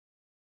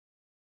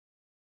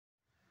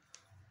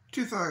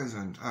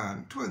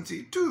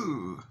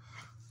2022.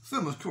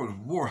 Film is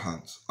called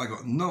Warhunt. I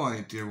got no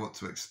idea what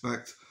to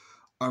expect.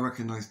 I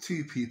recognise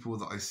two people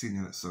that I've seen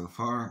in it so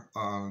far.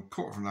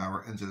 Quarter of an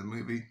hour into the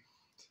movie.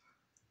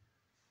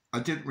 I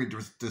didn't read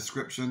the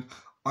description.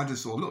 I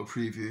just saw a little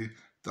preview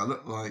that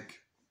looked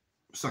like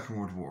Second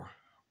World War,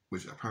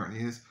 which it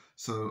apparently is.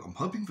 So I'm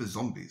hoping for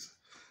zombies.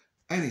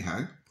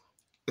 Anyhow,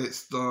 it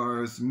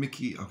stars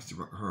Mickey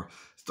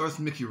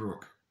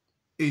Rourke.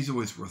 He's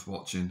always worth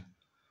watching.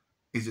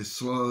 He's a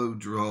slow,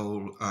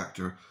 droll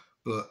actor,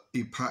 but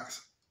he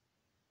packs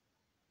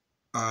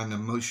an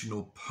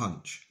emotional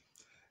punch.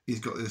 He's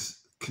got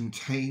this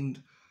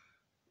contained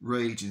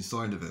rage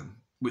inside of him,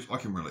 which I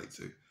can relate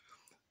to,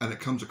 and it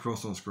comes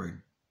across on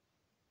screen.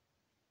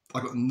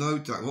 I've got no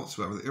doubt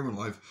whatsoever that everyone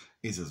life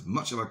is as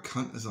much of a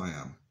cunt as I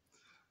am,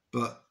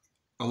 but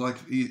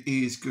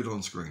he is good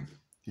on screen.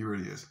 He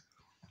really is.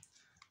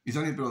 He's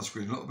only been on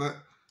screen a little bit.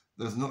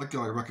 There's another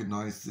guy I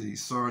recognise, the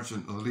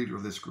sergeant or the leader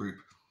of this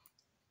group.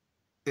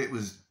 It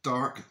was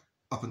dark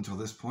up until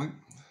this point,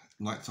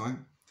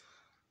 nighttime,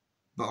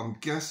 but I'm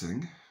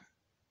guessing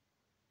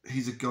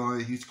he's a guy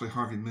who used to play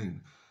Harvey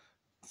Moon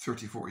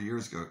 30, 40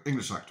 years ago.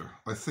 English actor,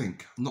 I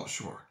think. I'm not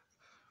sure.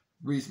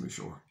 Reasonably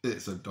sure.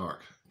 It's a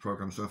dark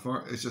program so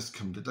far. It's just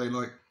come to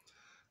daylight.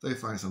 They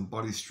find some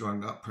bodies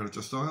strung up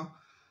Predator style.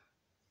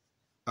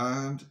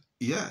 And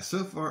yeah,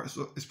 so far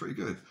it's pretty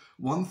good.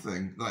 One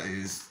thing that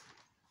is,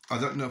 I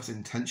don't know if it's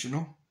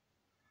intentional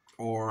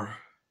or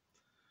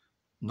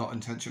not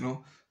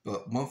intentional,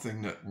 but one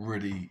thing that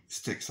really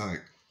sticks out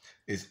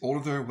is all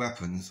of their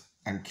weapons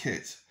and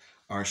kit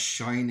are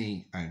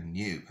shiny and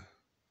new.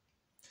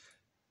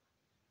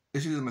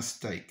 This is a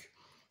mistake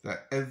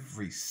that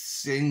every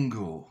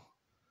single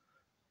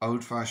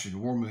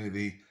old-fashioned war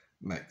movie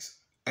makes.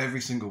 Every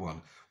single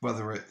one.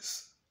 Whether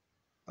it's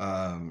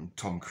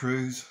Tom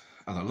Cruise,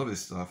 and I love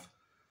his stuff,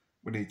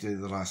 when he did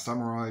The Last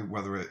Samurai,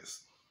 whether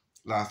it's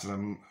Last of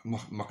the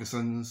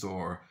Moccasins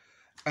or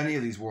any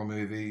of these war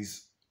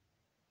movies,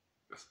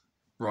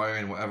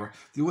 Brian, whatever,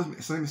 they always make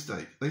the same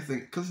mistake. They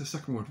think, because of the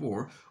Second World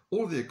War,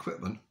 all the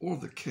equipment, all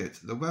the kit,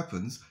 the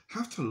weapons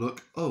have to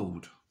look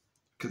old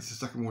because it's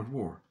the Second World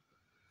War.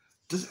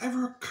 Does it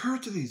ever occur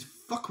to these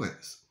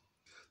fuckwits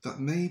that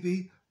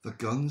maybe the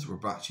guns were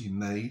actually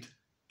made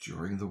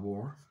during the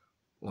war?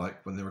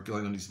 Like when they were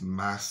going on these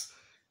mass,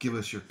 give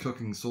us your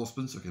cooking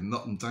saucepans so we can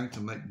melt them down to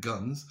make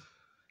guns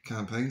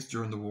campaigns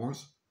during the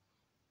wars?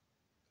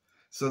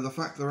 So the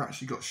fact they're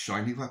actually got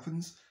shiny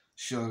weapons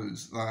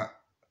shows that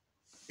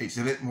it's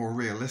a bit more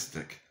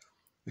realistic,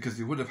 because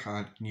they would have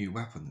had new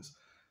weapons.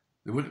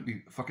 They wouldn't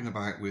be fucking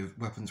about with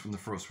weapons from the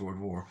First World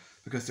War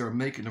because they were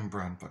making them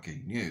brand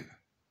fucking new.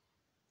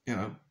 You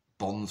know,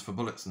 bonds for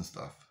bullets and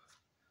stuff.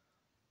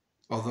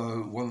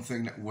 Although one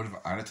thing that would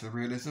have added to the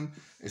realism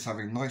is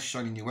having nice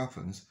shiny new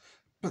weapons,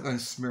 but then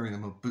smearing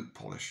them with boot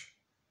polish.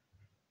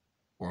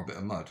 Or a bit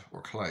of mud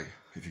or clay,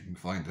 if you can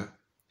find it.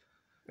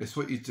 It's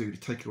what you do to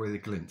take away the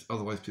glint,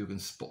 otherwise people can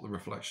spot the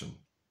reflection.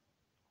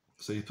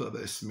 So you put a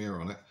bit of smear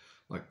on it,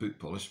 like boot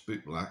polish,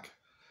 boot black,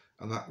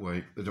 and that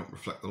way they don't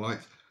reflect the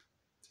light.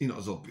 You're not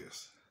as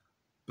obvious.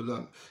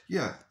 But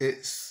yeah,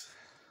 it's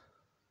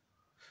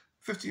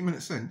 15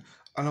 minutes in,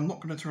 and I'm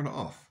not going to turn it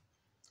off.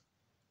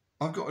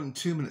 I've gotten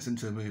 2 minutes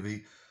into a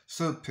movie,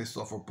 so pissed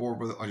off or bored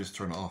with it, I just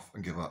turn it off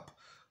and give up.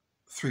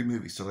 3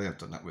 movies today I've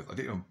done that with. I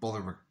didn't even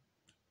bother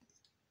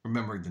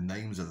remembering the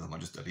names of them, I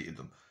just deleted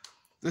them.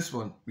 This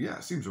one, yeah,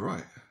 it seems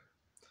alright.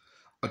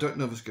 I don't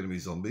know if it's going to be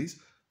zombies,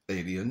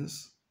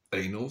 aliens,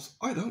 anals,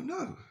 I don't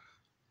know.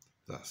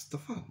 That's the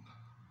fun.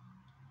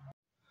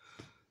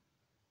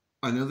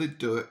 I know they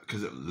do it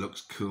because it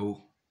looks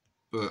cool,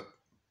 but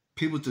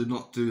people do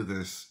not do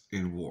this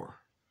in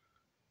war.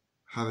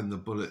 Having the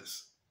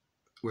bullets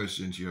wedged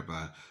into your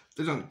band.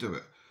 They don't do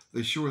it.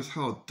 They sure as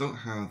hell don't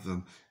have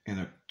them in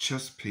a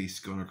chest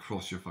piece going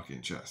across your fucking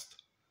chest.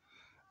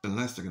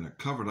 Unless they're going to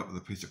cover it up with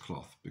a piece of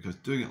cloth. Because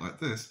doing it like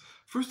this,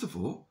 first of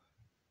all,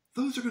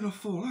 those are going to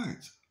fall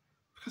out.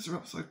 Because they're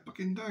upside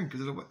fucking down.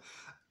 Because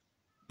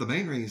the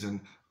main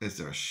reason is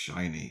they're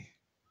shiny.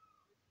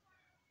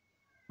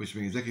 Which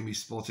means they can be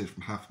spotted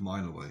from half a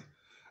mile away.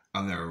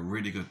 And they're a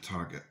really good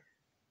target.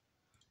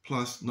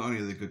 Plus, not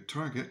only are they a good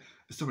target,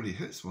 if somebody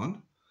hits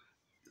one,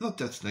 they'll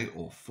detonate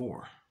all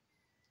 4.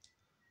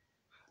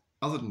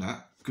 Other than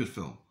that, good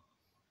film.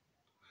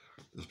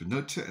 There's been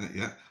no tit in it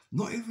yet.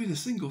 Not even a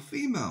single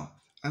female.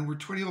 And we're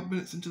 20 odd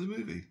minutes into the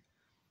movie.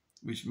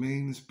 Which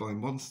means, by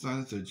modern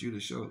standards, they're due to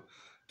show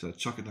to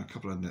chuck in a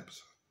couple of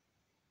nips.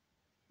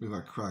 We've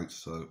had crowds,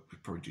 so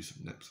we'd probably do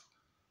some nips.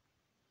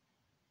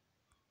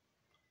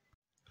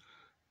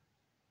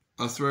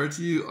 I swear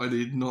to you, I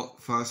did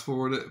not fast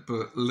forward it,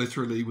 but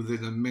literally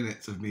within a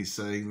minute of me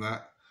saying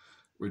that,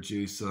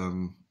 reduce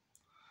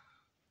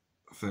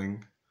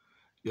thing.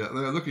 Yeah,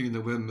 they're looking in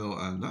the windmill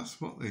and that's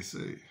what they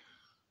see.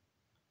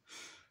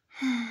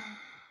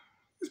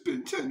 It's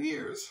been 10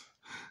 years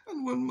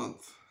and 1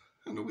 month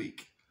and a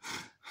week.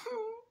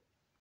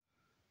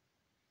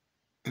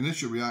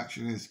 Initial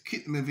reaction is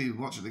keep the movie,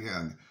 watch it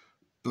again.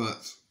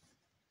 But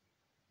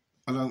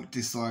I don't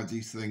decide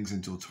these things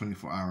until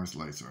 24 hours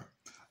later.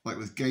 Like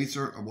with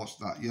Gator, I watched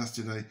that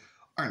yesterday.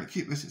 I'm going to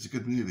keep this, it's a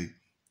good movie.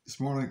 This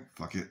morning,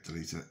 fuck it,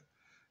 delete it.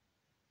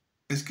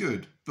 It's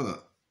good,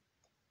 but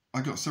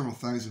I got several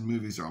thousand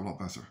movies that are a lot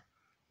better.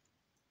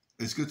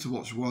 It's good to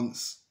watch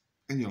once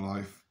in your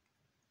life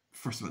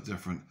for something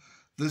different.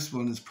 This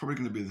one is probably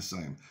going to be the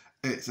same.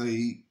 It's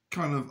a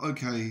kind of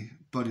okay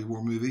buddy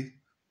war movie.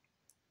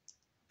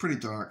 Pretty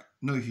dark,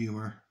 no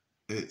humour.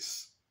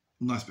 It's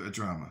a nice bit of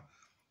drama.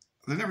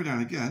 Then every now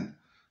and again,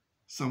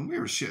 some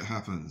weird shit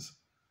happens.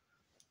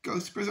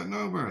 Ghost appears out of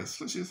nowhere,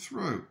 slits your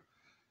throat,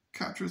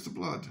 captures the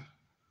blood.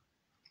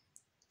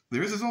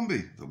 There is a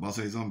zombie. There was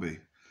a zombie.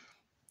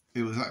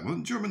 It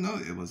wasn't German, no.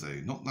 It was a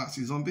not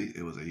Nazi zombie.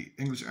 It was a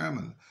English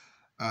airman,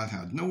 and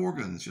had no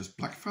organs, just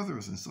black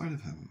feathers inside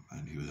of him,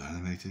 and he was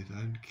animated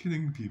and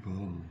killing people.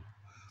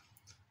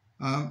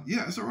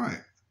 Yeah, it's all right.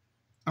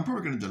 I'm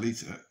probably going to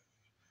delete it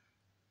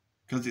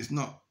because it's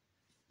not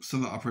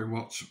something that I'll probably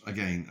watch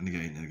again and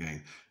again and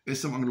again.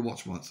 It's something I'm going to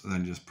watch once and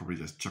then probably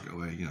just chuck it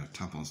away,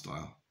 tampon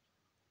style.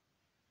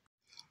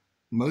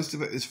 Most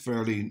of it is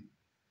fairly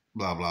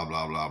blah, blah,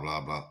 blah, blah,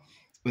 blah, blah.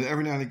 But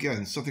every now and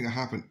again, something will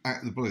happen out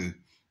of the blue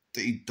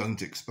that you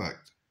don't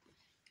expect.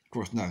 Of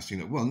course, now I've seen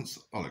it once,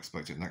 I'll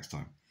expect it next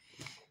time.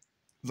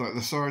 It's like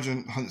the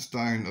sergeant hunts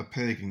down a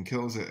pig and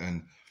kills it,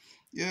 and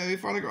yeah, he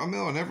finally got a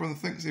meal, and everyone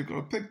thinks they've got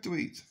a pig to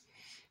eat.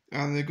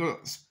 And they've got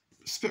it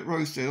spit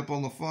roasted up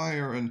on the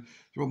fire, and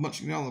they're all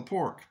munching down the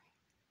pork.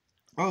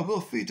 Oh,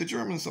 we'll feed the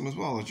Germans some as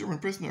well, a German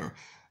prisoner.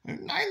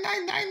 And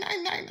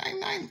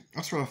 9999999.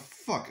 That's what the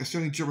fuck. It's the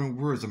only German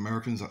words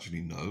Americans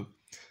actually know.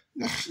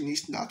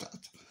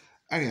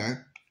 Anyway,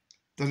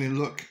 then you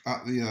look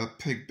at the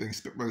pig being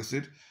spit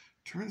roasted.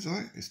 Turns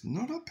out it's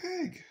not a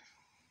pig.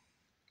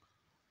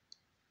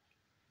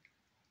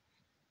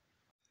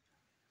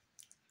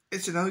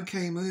 It's an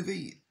okay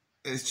movie.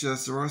 It's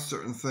just there are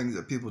certain things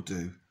that people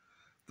do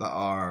that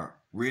are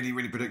really,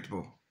 really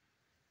predictable.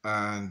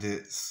 And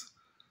it's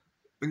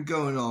been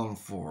going on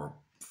for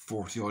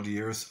 40 odd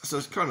years. So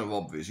it's kind of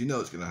obvious. You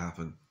know it's going to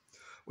happen.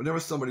 Whenever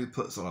somebody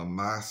puts on a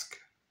mask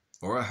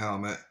or a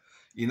helmet,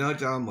 you know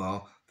damn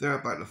well they're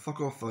about to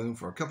fuck off home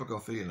for a cup of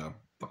coffee and a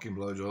fucking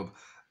blowjob.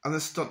 And the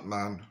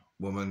stuntman,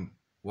 woman,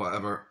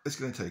 whatever, is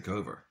going to take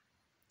over.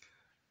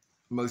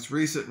 Most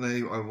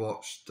recently, I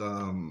watched,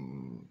 not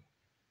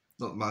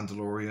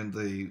Mandalorian,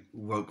 the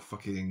woke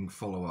fucking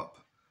follow-up.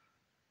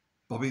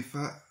 Boba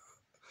Fett.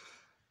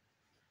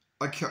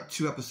 I kept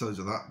 2 episodes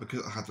of that because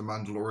it had the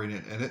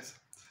Mandalorian in it.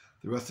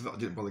 The rest of it I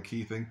didn't bother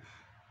keeping.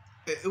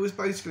 It was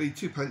basically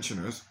 2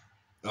 pensioners.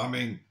 I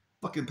mean,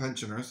 fucking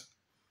pensioners.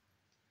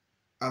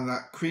 And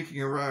that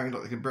creaking around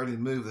like they can barely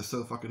move, they're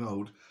so fucking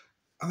old.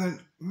 And then,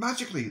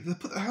 magically, they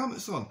put their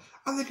helmets on.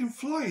 And they can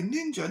fly,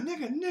 ninja,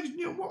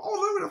 all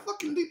over the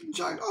fucking leap and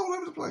giant, all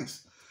over the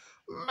place.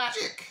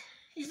 Magic!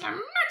 He's a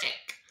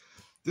magic!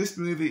 This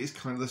movie is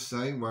kind of the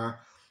same, where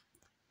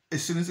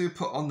as soon as they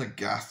put on the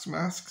gas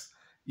masks,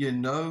 you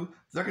know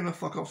they're going to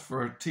fuck off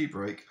for a tea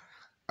break,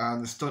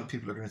 and the stunt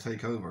people are going to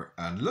take over.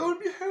 And lo and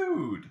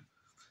behold,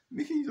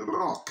 Mickey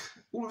Rock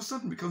all of a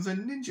sudden becomes a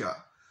ninja.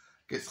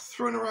 Gets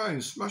thrown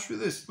around, smashed with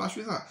this, smashed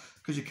with that,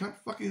 because you can't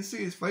fucking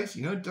see his face.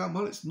 You know damn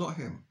well it's not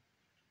him.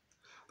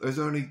 There's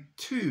only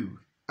 2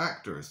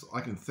 actors that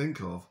I can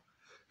think of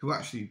who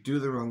actually do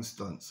their own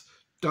stunts.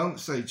 Don't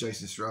say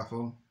Jason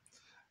Stratham.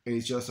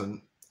 He's just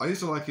I used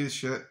to like his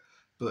shit,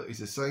 but he's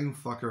the same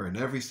fucker in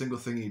every single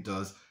thing he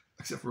does,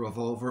 except for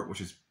Revolver,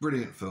 which is a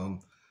brilliant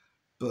film.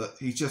 But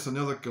he's just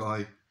another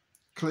guy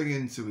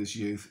clinging to his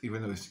youth,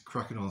 even though he's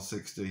cracking on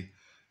 60,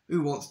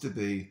 who wants to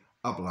be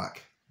a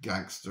black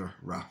gangster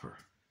rapper.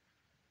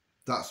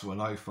 That's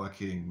when I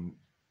fucking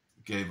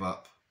gave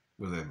up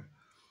with him.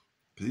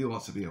 Because he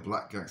wants to be a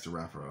black gangster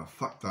rapper. Oh,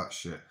 fuck that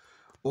shit.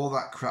 All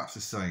that crap's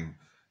the same.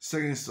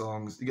 Singing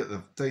songs, you get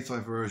the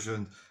daytime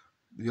version,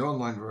 the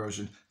online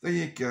version, then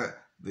you get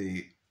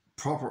the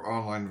proper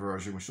online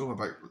version, which is all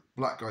about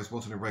black guys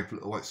wanting to rape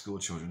little white school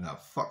children. Now,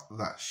 fuck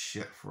that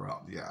shit for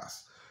up the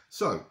ass.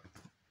 So,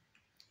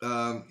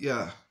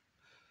 yeah.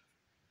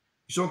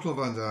 Jean-Claude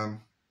Van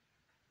Damme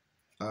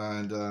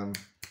and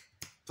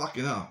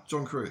fucking hell,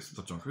 Tom Cruise.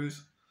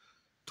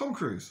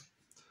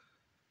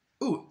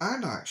 Oh,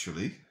 and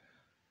actually,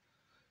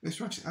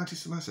 Mr.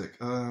 Anti-Semitic.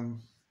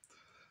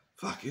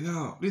 Fucking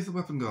hell, Lethal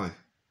Weapon guy,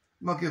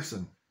 Mel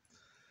Gibson.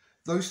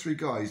 Those 3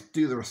 guys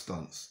do their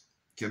stunts.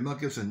 Okay, Mel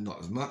Gibson not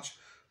as much,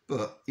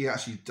 but he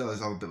actually does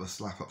have a bit of a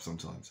slap up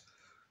sometimes.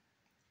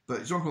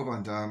 But Jean-Claude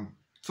Van Damme,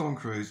 Tom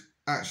Cruise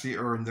actually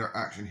earned their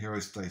action hero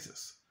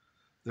status.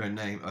 Their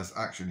name as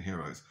action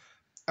heroes.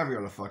 Every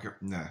other fucker,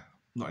 nah,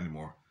 not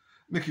anymore.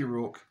 Mickey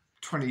Rourke,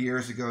 20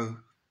 years ago,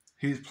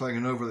 he was playing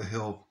an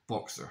over-the-hill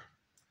boxer.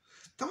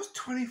 That was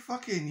 20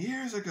 fucking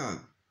years ago.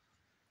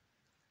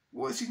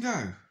 What is he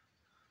now?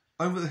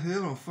 Over the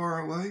hill and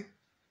far away?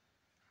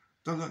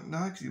 Don't look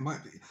now, because he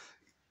might be.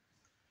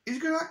 He's a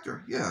good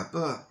actor, yeah,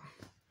 but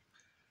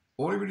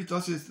all he really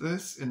does is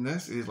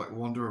is like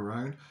wander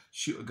around,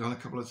 shoot a gun a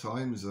couple of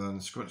times,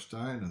 and scrunch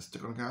down and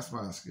stick on a gas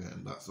mask,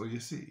 and that's all you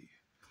see.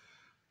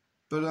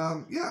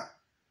 But yeah,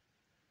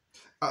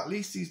 at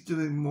least he's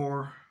doing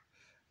more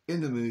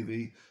in the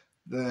movie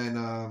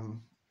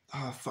than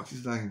fuck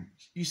his name.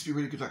 Used to be a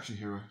really good action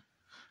hero.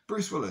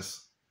 Bruce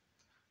Willis.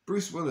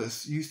 Bruce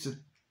Willis used to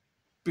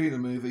be in a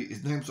movie.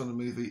 His name's on the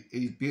movie.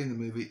 He'd be in the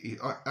movie. He'd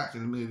act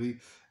in the movie.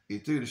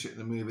 He'd do the shit in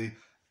the movie.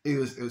 It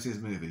was his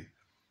movie.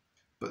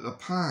 But the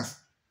past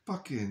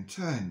fucking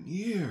 10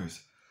 years,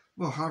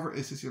 well, however it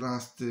is since he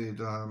last did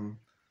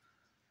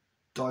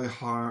Die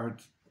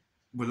Hard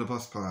with a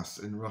Bus Pass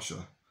in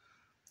Russia.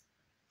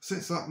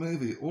 Since that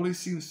movie, all he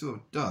seems to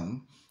have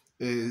done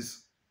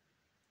is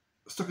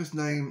stuck his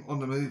name on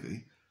the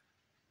movie,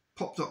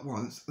 popped up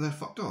once, and then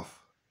fucked off.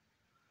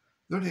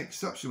 The only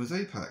exception was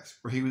Apex,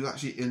 where he was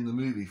actually in the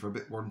movie for a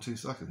bit more than 2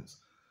 seconds.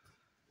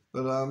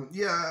 But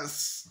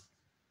yes,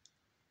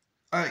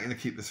 I ain't going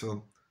to keep this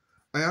film.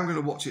 I am going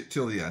to watch it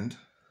till the end.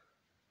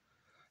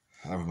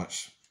 However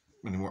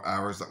many more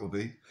hours that will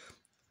be.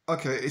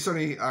 Okay, it's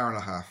only an hour and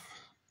a half,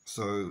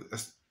 so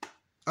that's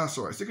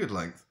alright, it's a good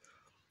length.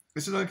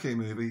 It's an okay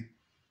movie.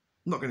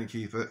 Not going to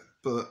keep it,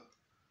 but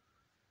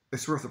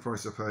it's worth the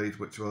price I paid,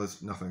 which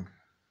was nothing.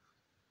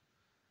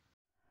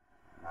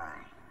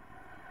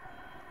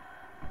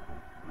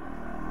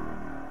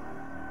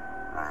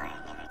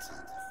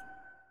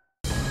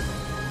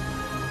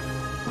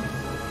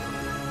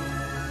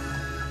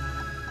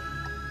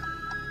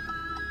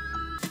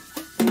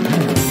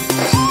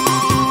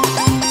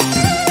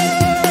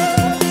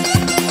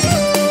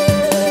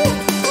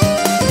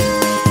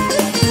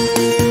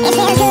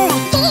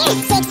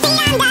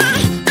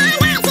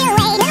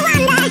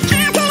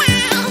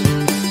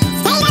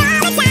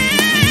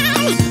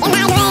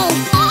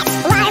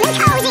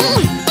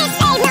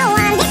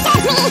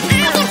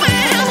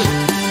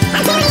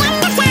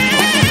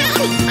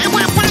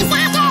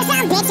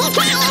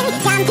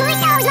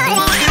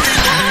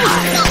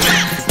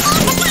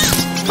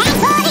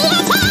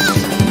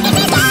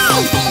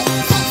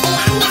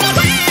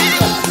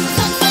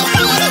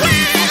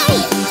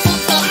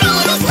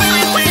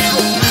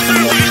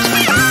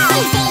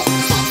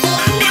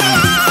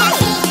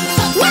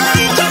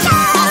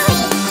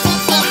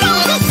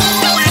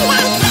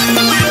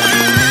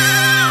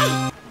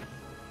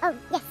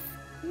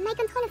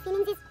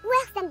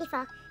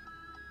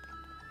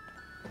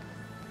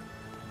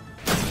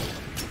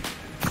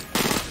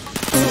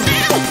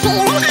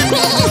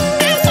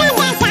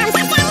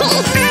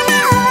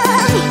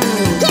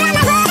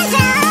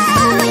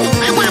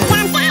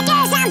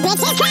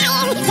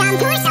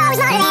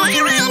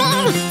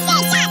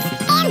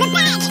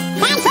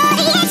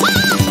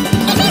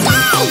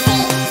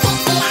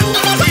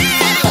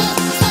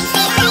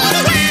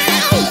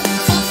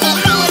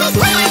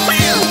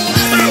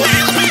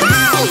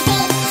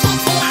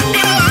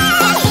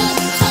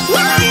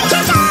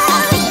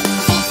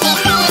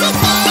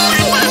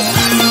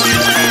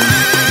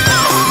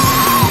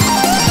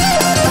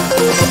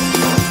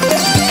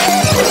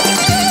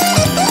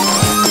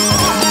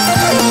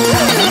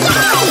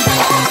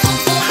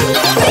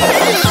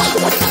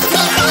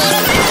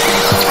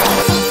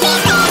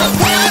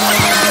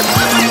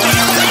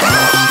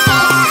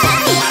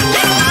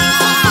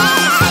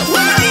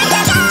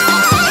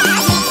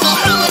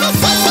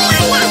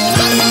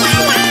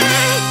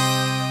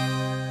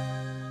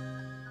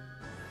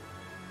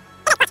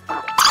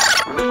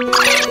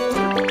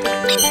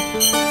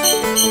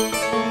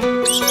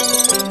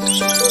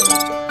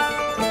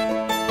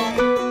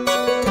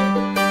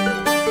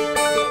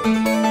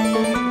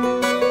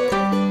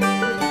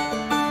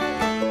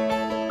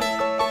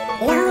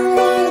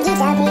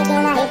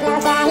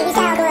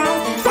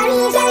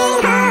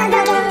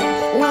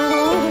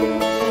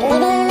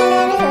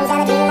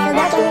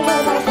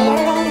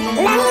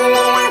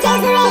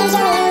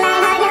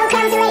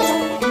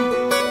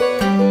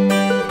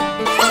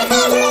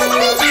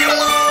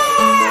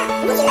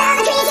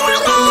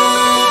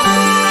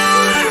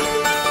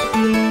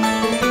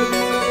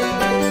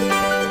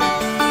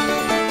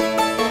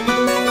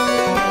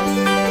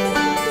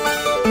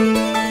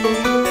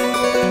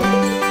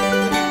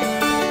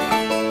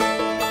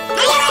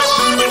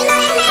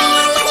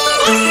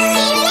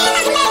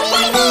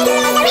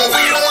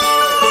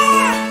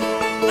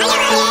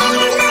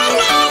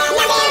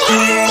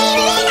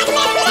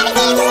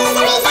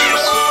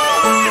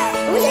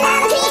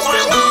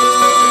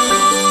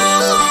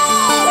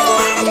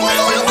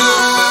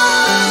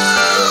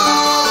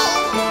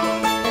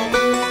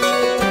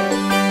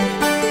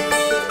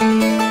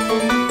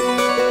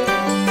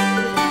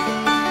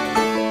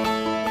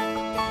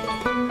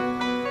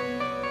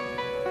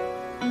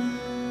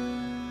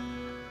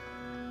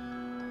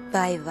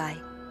 Bye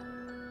bye.